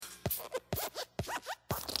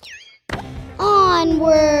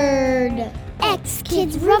Onward!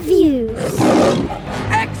 X-Kids Reviews!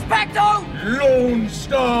 Expecto! Lone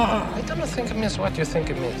Star! I don't think it means what you think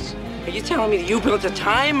it means. Are you telling me that you built a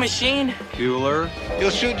time machine? Bueller. You'll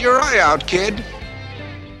shoot your eye out, kid.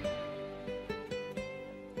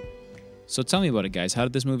 So tell me about it, guys. How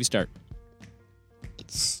did this movie start? It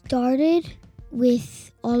started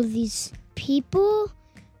with all of these people,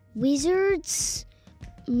 wizards,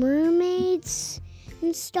 mermaids,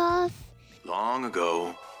 and stuff. Long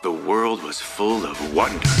ago, the world was full of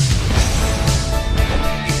wonder.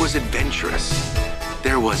 It was adventurous.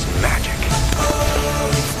 There was magic.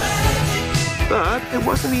 But it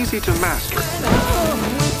wasn't easy to master.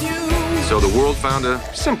 So the world found a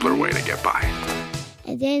simpler way to get by.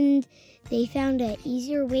 And then they found an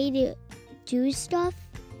easier way to do stuff,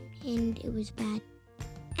 and it was bad.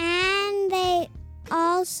 And they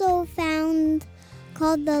also found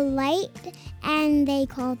called the light, and they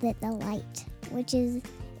called it the light, which is,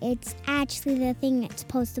 it's actually the thing it's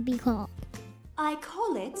supposed to be called. I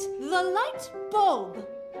call it the light bulb.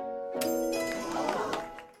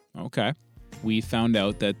 Okay. We found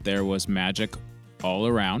out that there was magic all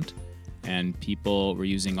around, and people were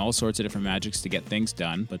using all sorts of different magics to get things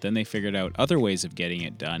done, but then they figured out other ways of getting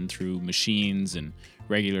it done through machines and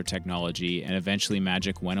regular technology, and eventually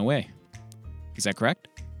magic went away. Is that correct?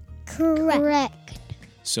 Correct.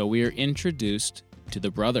 So we are introduced to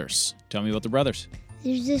the brothers. Tell me about the brothers.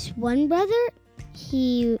 There's this one brother,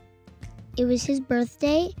 it was his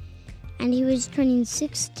birthday, and he was turning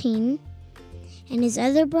 16, and his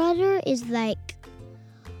other brother is like,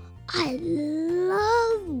 I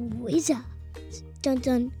love wizards. Dun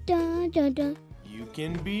dun dun dun dun. You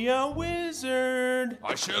can be a wizard.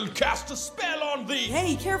 I shall cast a spell on thee.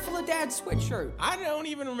 Hey, careful of Dad's sweatshirt. I don't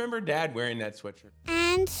even remember Dad wearing that sweatshirt.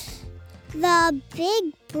 And the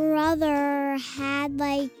big brother had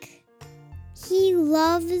he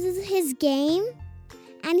loves his game,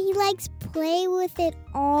 and he likes play with it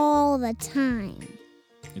all the time.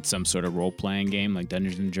 It's some sort of role-playing game like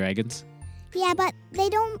Dungeons & Dragons. Yeah, but they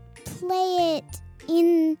don't play it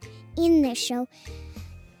in the show.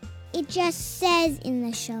 It just says in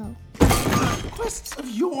the show. Quests of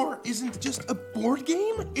Yore isn't just a board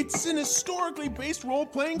game. It's an historically based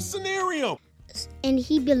role-playing scenario. And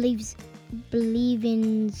he believes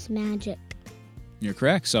in magic. You're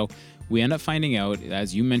correct. So we end up finding out,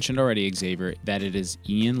 as you mentioned already, Xavier, that it is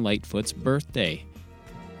Ian Lightfoot's birthday.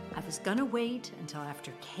 I was gonna wait until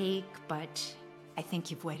after cake, but I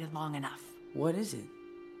think you've waited long enough. What is it?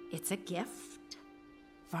 It's a gift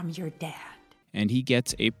from your dad. And he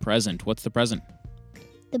gets a present. What's the present?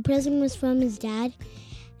 The present was from his dad,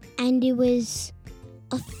 and it was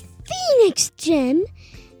a phoenix gem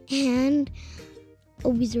and a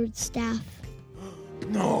wizard staff.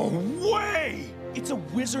 No way! It's a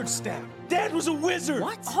wizard staff. Dad was a wizard.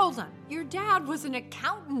 What? Hold on. Your dad was an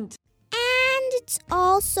accountant. And it's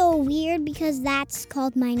also weird because that's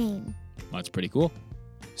called my name. Well, that's pretty cool.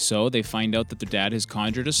 So they find out that their dad has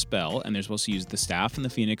conjured a spell, and they're supposed to use the staff and the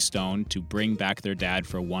phoenix stone to bring back their dad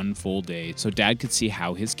for one full day, so Dad could see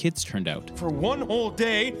how his kids turned out. For one whole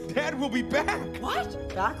day, Dad will be back.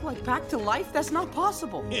 What? Back to life? That's not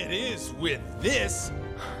possible. It is with this.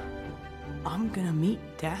 I'm gonna meet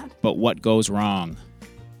Dad? But what goes wrong?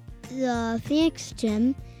 The phoenix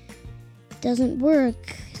gem doesn't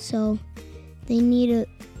work, so they need to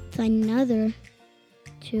find another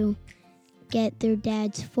to get their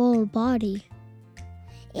dad's full body.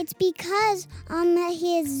 It's because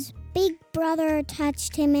his big brother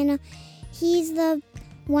touched him, and he's the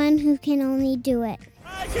one who can only do it.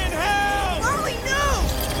 I can help! Ollie, no!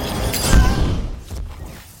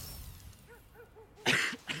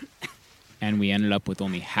 And we ended up with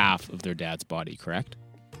only half of their dad's body, correct?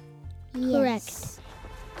 Yes.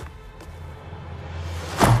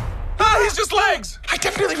 Correct. Ah, he's just legs! I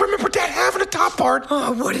definitely remember Dad having a top part.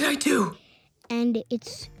 Oh, what did I do? And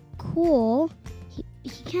it's cool. He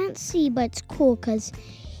can't see, but it's cool because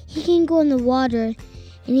he can go in the water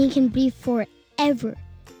and he can breathe forever.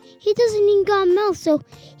 He doesn't even got a mouth, so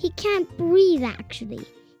he can't breathe, actually.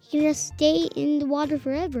 He can just stay in the water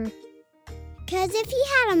forever. Because if he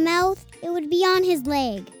had a mouth, it would be on his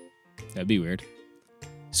leg. That'd be weird.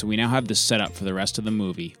 So we now have the setup for the rest of the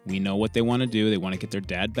movie. We know what they want to do. They want to get their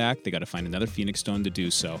dad back. They got to find another Phoenix Stone to do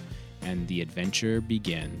so. And the adventure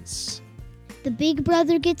begins. The big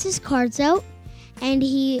brother gets his cards out, and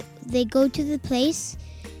they go to the place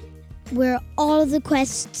where all of the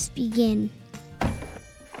quests begin.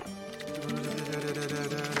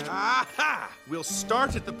 Aha! We'll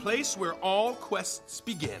start at the place where all quests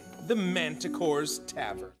begin. The Manticore's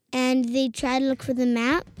Tavern. And they try to look for the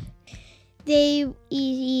map,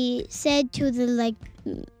 he said to the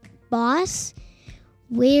boss,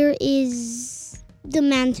 "Where is the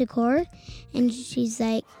Manticore?" And she's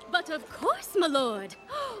like, But of course, my lord.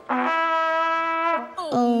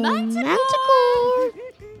 "Oh, Manticore!"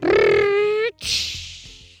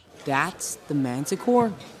 That's the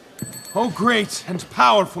Manticore? Oh, great and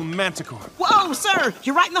powerful Manticore. Whoa, sir!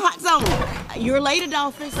 You're right in the hot zone. You're late,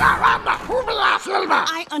 Adolphus.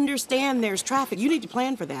 I understand there's traffic. You need to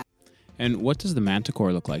plan for that. And what does the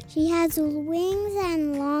Manticore look like? She has wings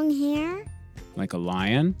and long hair. Like a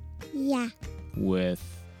lion Yeah. with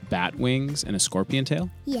bat wings and a scorpion tail?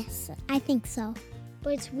 Yes, I think so.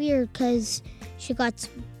 But it's weird because she got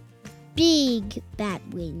big bat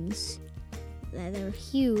wings. They're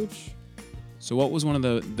huge. So what was one of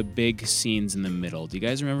the big scenes in the middle? Do you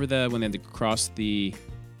guys remember when they had to cross the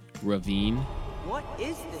ravine? What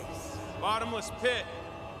is this? Bottomless pit.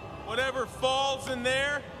 Whatever falls in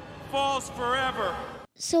there, falls forever.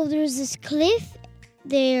 So there's this cliff.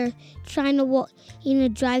 They're trying to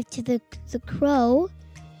drive to the crow.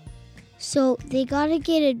 So they gotta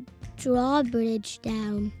get a drawbridge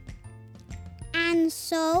down. And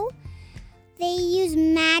so they use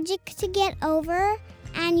magic to get over,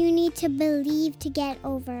 and you need to believe to get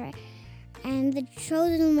over. And the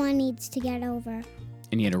chosen one needs to get over.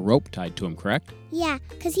 And he had a rope tied to him, correct? Yeah,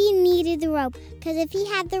 because he needed the rope. Because if he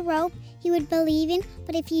had the rope, he would believe in.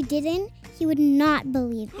 But if he didn't, he would not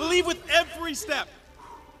believe. Believe with every step.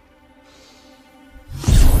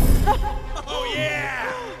 Oh,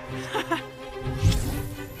 yeah!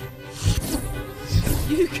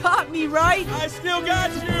 You got me right. I still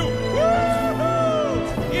got you!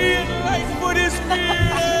 Woo-hoo! Ian Lightfoot is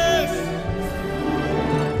fearless!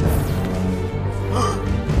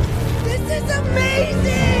 This is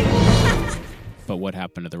amazing! But what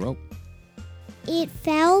happened to the rope? It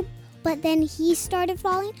fell, but then he started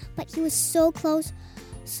falling. But he was so close,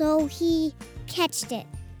 so he catched it.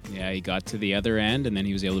 Yeah, he got to the other end, and then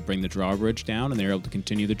he was able to bring the drawbridge down, and they were able to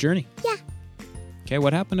continue the journey. Yeah. Okay,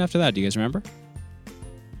 what happened after that? Do you guys remember?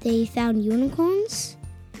 They found unicorns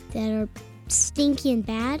that are stinky and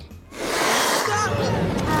bad.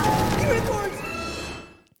 Unicorns!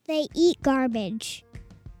 They eat garbage.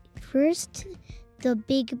 First, the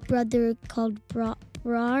big brother called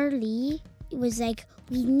Brawley was like,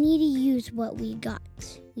 "We need to use what we've got.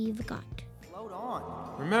 Float on.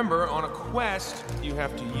 Remember, on a quest, you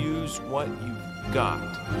have to use what you've got.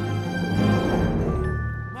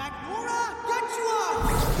 Magmora, get you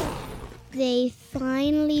up! They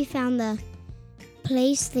finally found the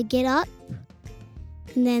place to get up.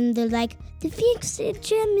 And then they're like, "The Phoenix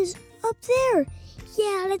gem is up there.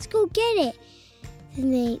 Yeah, let's go get it."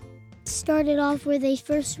 And they started off where they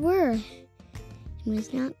first were. It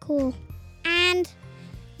was not cool. And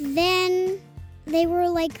then they were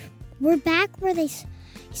like, we're back where they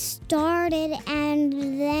started. And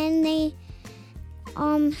then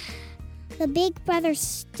the big brother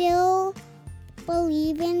still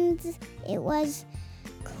believed it was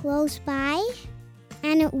close by.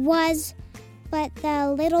 And it was, but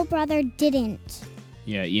the little brother didn't.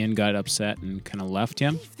 Yeah, Ian got upset and kind of left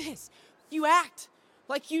him. This. You act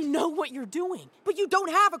like you know what you're doing, but you don't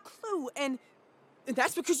have a clue, and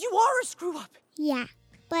that's because you are a screw-up. Yeah,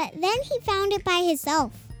 but then he found it by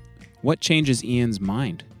himself. What changes Ian's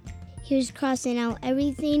mind? He was crossing out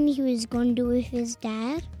everything he was going to do with his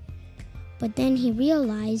dad, but then he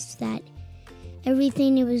realized that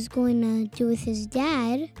everything he was going to do with his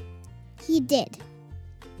dad, he did.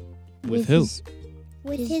 With who?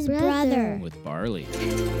 With his brother. With Barley. I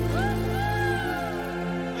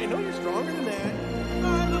know you're stronger than that.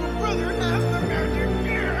 My little brother has the magic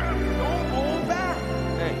gear. Don't hold back.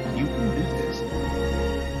 Hey, you can do this.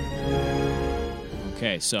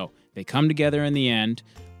 Okay, so they come together in the end,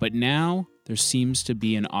 but now there seems to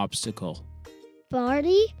be an obstacle.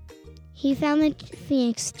 Barley, he found the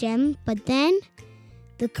Phoenix gem, but then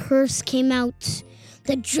the curse came out.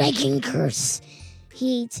 The dragon curse.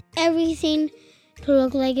 He eats everything to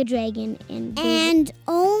look like a dragon. And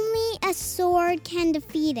only a sword can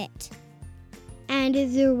defeat it. And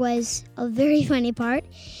there was a very funny part.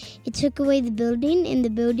 It took away the building, and the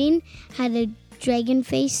building had a dragon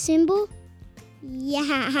face symbol.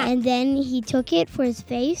 Yeah. And then he took it for his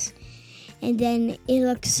face, and then it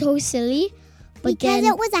looked so silly. But because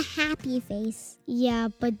it was a happy face. Yeah,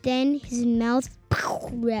 but then his mouth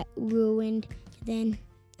ruined. Then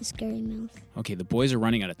a scary mouth. Okay, the boys are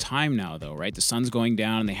running out of time now, though, right? The sun's going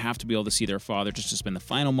down, and they have to be able to see their father just to spend the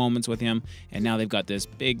final moments with him. And now they've got this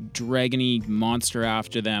big dragony monster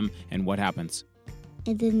after them. And what happens?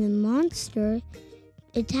 And then the monster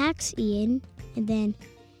attacks Ian, and then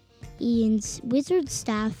Ian's wizard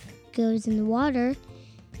staff goes in the water,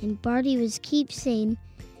 and Barty keeps saying,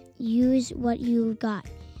 use what you got.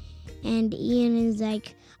 And Ian is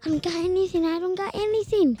like, I don't got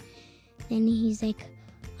anything. Then he's like,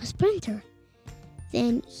 a splinter.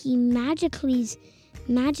 Then he magically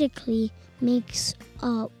makes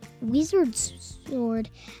a wizard's sword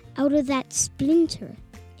out of that splinter.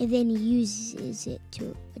 And then he uses it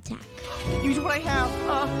to attack. Use what I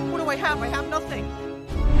have. What do I have? I have nothing.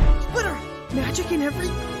 Splitter! Magic in every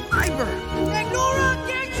fiber. Ignora,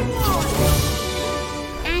 get you on!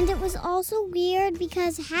 And it was also weird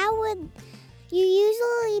because how would you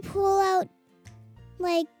usually pull out,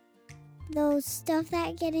 like, those stuff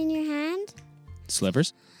that get in your hand?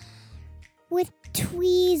 Slivers? With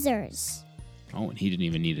tweezers. Oh, and he didn't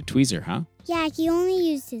even need a tweezer, huh? Yeah, he only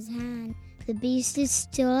used his hand. The beast is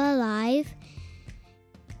still alive,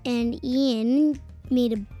 and Ian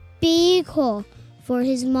made a big hole for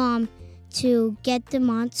his mom to get the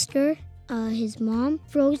monster. His mom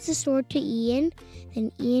throws the sword to Ian,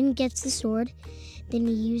 then Ian gets the sword, then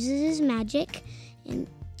he uses his magic and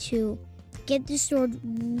to get the sword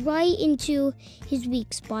right into his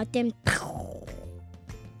weak spot, then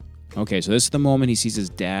Okay, so this is the moment he sees his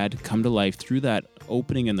dad come to life through that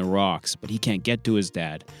opening in the rocks, but he can't get to his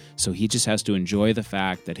dad. So he just has to enjoy the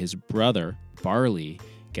fact that his brother, Barley,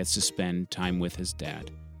 gets to spend time with his dad.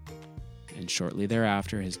 And shortly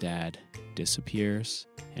thereafter, his dad disappears,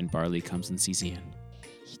 and Barley comes and sees Ian.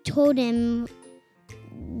 He told him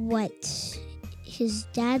what his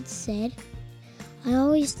dad said. I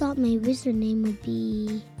always thought my wizard name would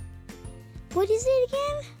be... What is it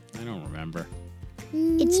again? I don't remember.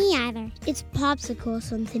 Me either. It's Popsicle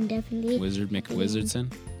something, definitely. Wizard McWizardson?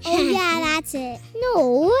 Oh, yeah, that's it.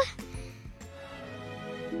 No.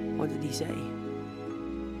 What did he say?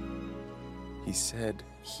 He said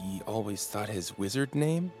he always thought his wizard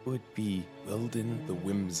name would be Wilden the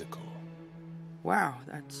Whimsical. Wow,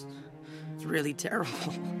 that's really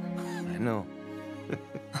terrible. I know.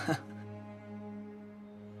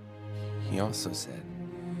 He also said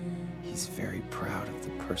he's very proud of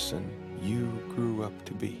the person you grew up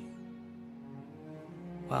to be.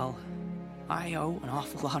 Well, I owe an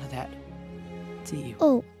awful lot of that to you.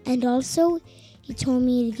 Oh, and also, he told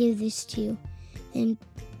me to give this to you. Then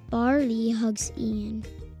Barley hugs Ian.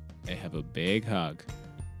 They have a big hug.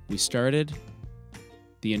 We started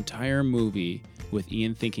the entire movie with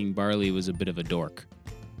Ian thinking Barley was a bit of a dork.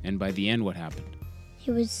 And by the end, what happened?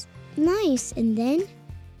 He was nice, and then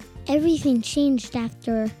everything changed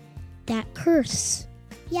after that curse.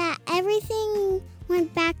 Yeah, everything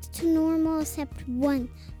went back to normal except one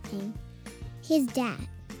thing. His dad.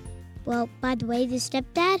 Well, by the way, the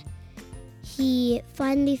stepdad, he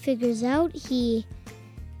finally figures out he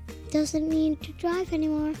doesn't need to drive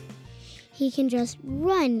anymore. He can just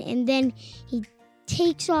run, and then he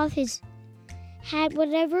takes off his hat,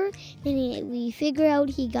 whatever, then we figure out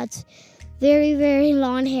he got very, very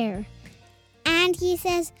long hair. And he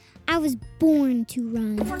says, I was born to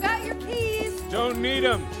run. Forgot your keys. Don't need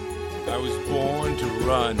them. I was born to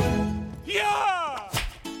run. Yeah!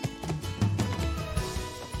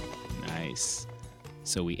 Nice.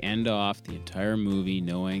 So we end off the entire movie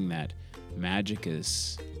knowing that magic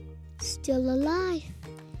is still alive.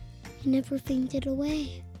 He never fainted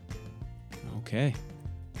away. okay.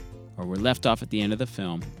 Or we're left off at the end of the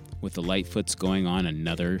film with the Lightfoots going on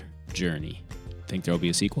another journey. Think there'll be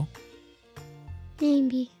a sequel?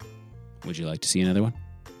 Maybe. Would you like to see another one?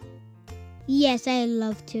 Yes, I'd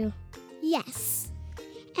love to. Yes.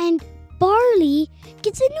 And Barley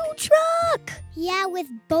gets a new truck. Yeah, with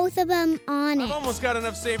both of them on it. I've almost got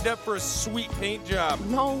enough saved up for a sweet paint job.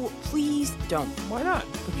 No, please don't. Why not?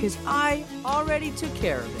 Because I already took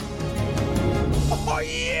care of it. Oh,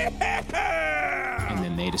 yeah! And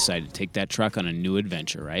then they decide to take that truck on a new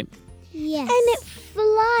adventure, right? Yes. And it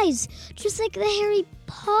flies, just like the Harry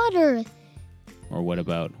Potter. Or what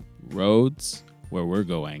about roads? Where we're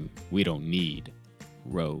going, we don't need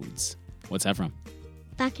roads. What's that from?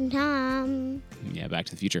 Back in time. Yeah, Back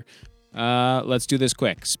to the Future. Let's do this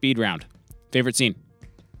quick. Speed round. Favorite scene?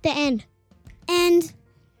 The end. And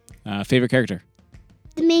Favorite character?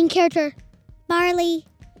 the main character, Barley.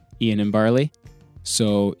 Ian and Barley.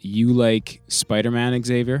 So you like Spider-Man,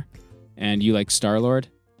 Xavier, and you like Star-Lord,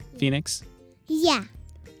 Phoenix? Yeah.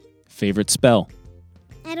 Favorite spell?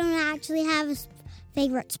 I don't actually have a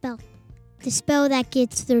favorite spell. The spell that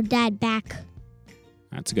gets their dad back.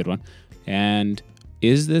 That's a good one. And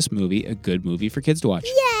is this movie a good movie for kids to watch?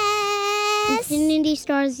 Yes! Infinity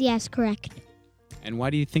Stars, yes, correct. And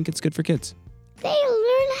why do you think it's good for kids? They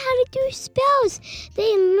learn how to do spells.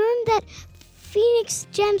 They learn that Phoenix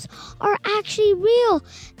gems are actually real.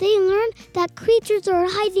 They learned that creatures are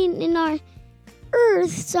hiding in our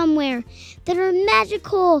Earth somewhere that are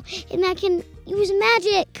magical and that can use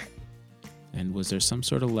magic. And was there some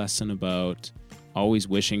sort of lesson about always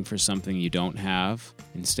wishing for something you don't have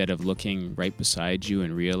instead of looking right beside you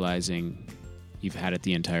and realizing you've had it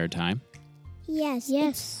the entire time? Yes.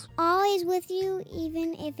 It's always with you,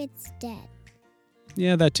 even if it's dead.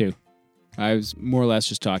 Yeah, that too. I was more or less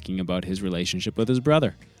just talking about his relationship with his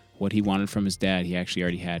brother. What he wanted from his dad, he actually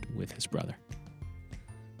already had with his brother.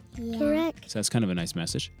 Yeah. Correct. So that's kind of a nice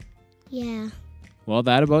message. Yeah. Well,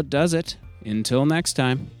 that about does it. Until next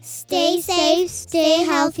time. Stay safe, stay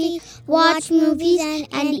healthy, watch movies,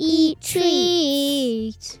 and eat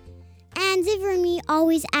treats. And Zipper and me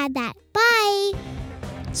always add that. Bye.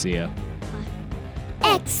 See ya.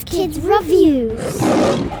 X Kids Reviews.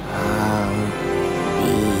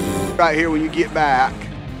 Right here when you get back.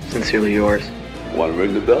 Sincerely yours. Want to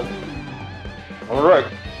ring the bell? All right.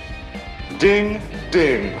 Ding,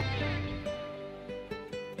 ding.